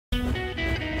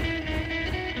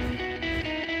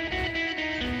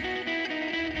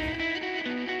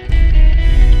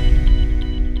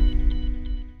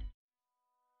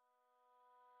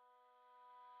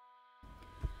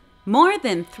More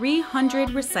than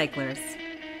 300 recyclers,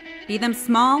 be them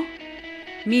small,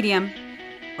 medium,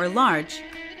 or large,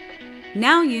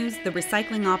 now use the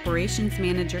Recycling Operations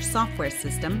Manager software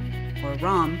system, or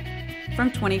ROM,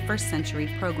 from 21st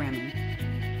Century Programming.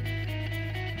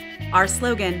 Our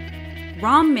slogan,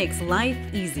 ROM makes life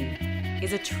easy,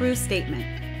 is a true statement.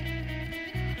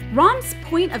 ROM's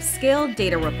point-of-scale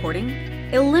data reporting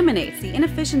eliminates the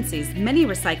inefficiencies many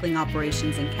recycling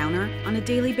operations encounter on a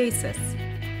daily basis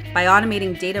by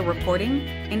automating data reporting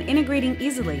and integrating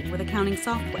easily with accounting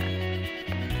software.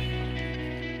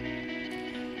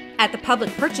 At the public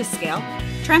purchase scale,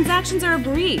 transactions are a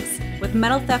breeze with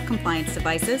metal theft compliance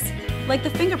devices like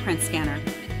the fingerprint scanner,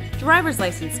 driver's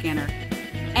license scanner,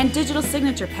 and digital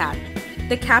signature pad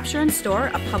that capture and store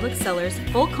a public seller's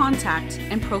full contact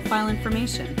and profile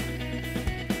information.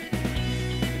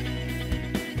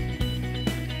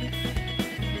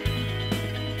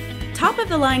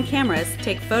 Top-of-the-line cameras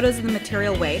take photos of the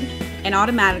material weighed and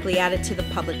automatically add it to the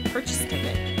public purchase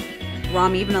ticket.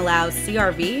 ROM even allows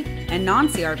CRV and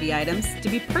non-CRV items to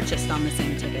be purchased on the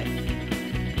same ticket.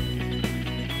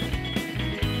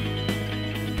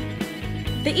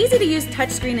 The easy-to-use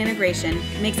touchscreen integration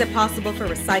makes it possible for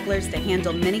recyclers to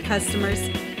handle many customers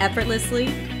effortlessly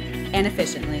and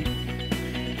efficiently.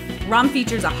 ROM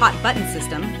features a hot button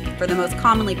system for the most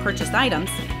commonly purchased items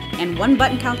and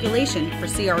one-button calculation for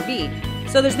CRV,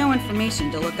 so there's no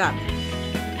information to look up.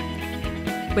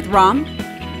 With ROM,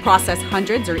 process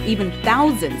hundreds or even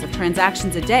thousands of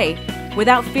transactions a day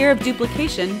without fear of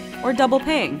duplication or double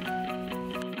paying.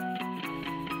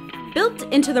 Built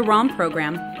into the ROM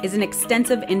program is an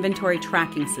extensive inventory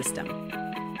tracking system.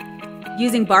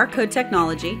 Using barcode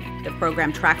technology, the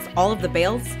program tracks all of the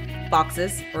bales,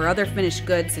 boxes, or other finished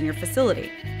goods in your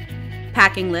facility.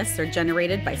 Packing lists are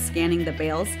generated by scanning the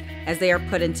bales as they are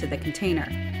put into the container.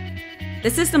 The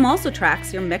system also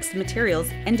tracks your mixed materials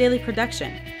and daily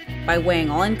production by weighing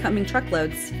all incoming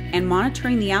truckloads and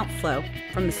monitoring the outflow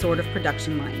from the sort of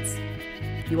production lines.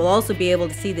 You will also be able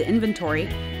to see the inventory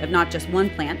of not just one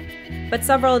plant, but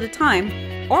several at a time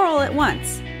or all at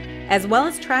once, as well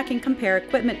as track and compare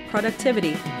equipment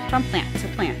productivity from plant to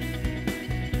plant.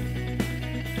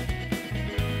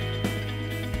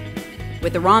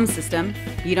 With the ROM system,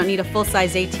 you don't need a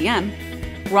full-size ATM.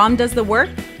 ROM does the work,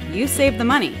 you save the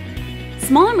money.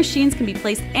 Smaller machines can be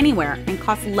placed anywhere and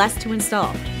cost less to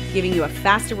install, giving you a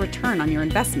faster return on your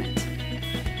investment.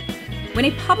 When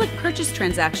a public purchase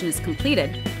transaction is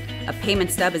completed, a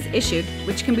payment stub is issued,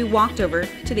 which can be walked over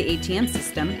to the ATM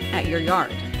system at your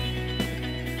yard.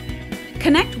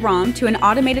 Connect ROM to an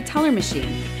automated teller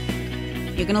machine.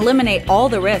 You can eliminate all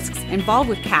the risks involved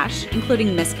with cash, including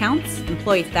miscounts,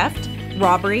 employee theft,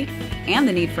 robbery, and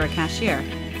the need for a cashier.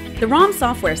 The ROM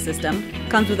software system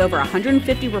comes with over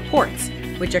 150 reports,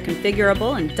 which are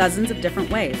configurable in dozens of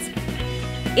different ways.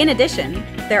 In addition,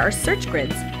 there are search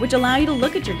grids, which allow you to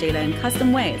look at your data in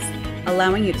custom ways,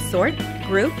 allowing you to sort,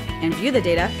 group, and view the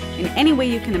data in any way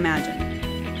you can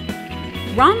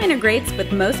imagine. ROM integrates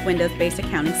with most Windows-based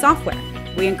accounting software.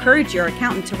 We encourage your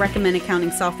accountant to recommend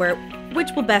accounting software which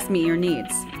will best meet your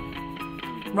needs.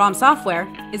 ROM software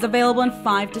is available in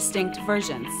 5 distinct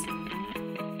versions.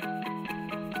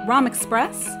 ROM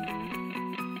Express,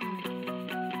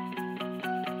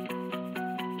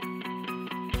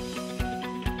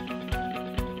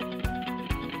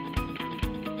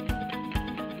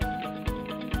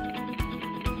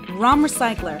 ROM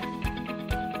Recycler,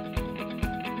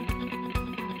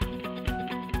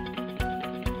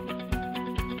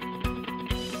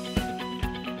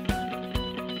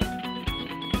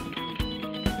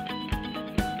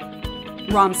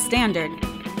 ROM Standard,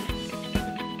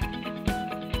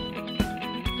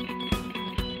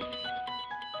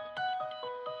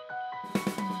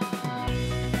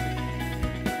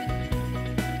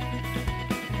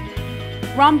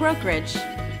 ROM Brokerage,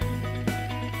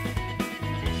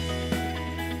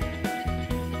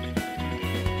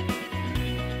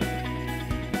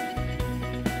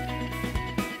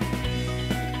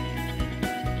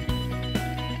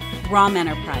 ROM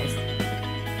Enterprise.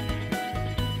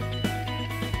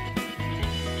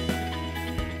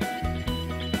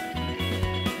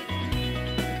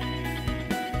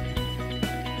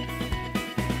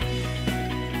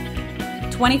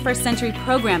 Twenty-first Century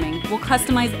Programming will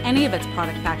customize any of its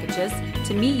product packages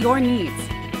to meet your needs,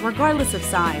 regardless of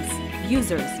size,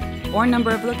 users, or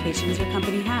number of locations your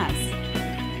company has.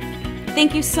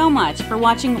 Thank you so much for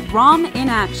watching ROM in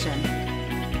action.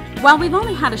 While we've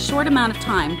only had a short amount of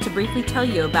time to briefly tell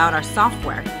you about our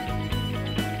software,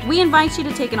 we invite you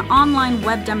to take an online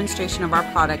web demonstration of our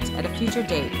product at a future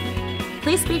date.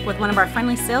 Please speak with one of our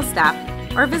friendly sales staff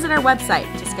or visit our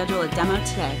website to schedule a demo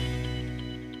today.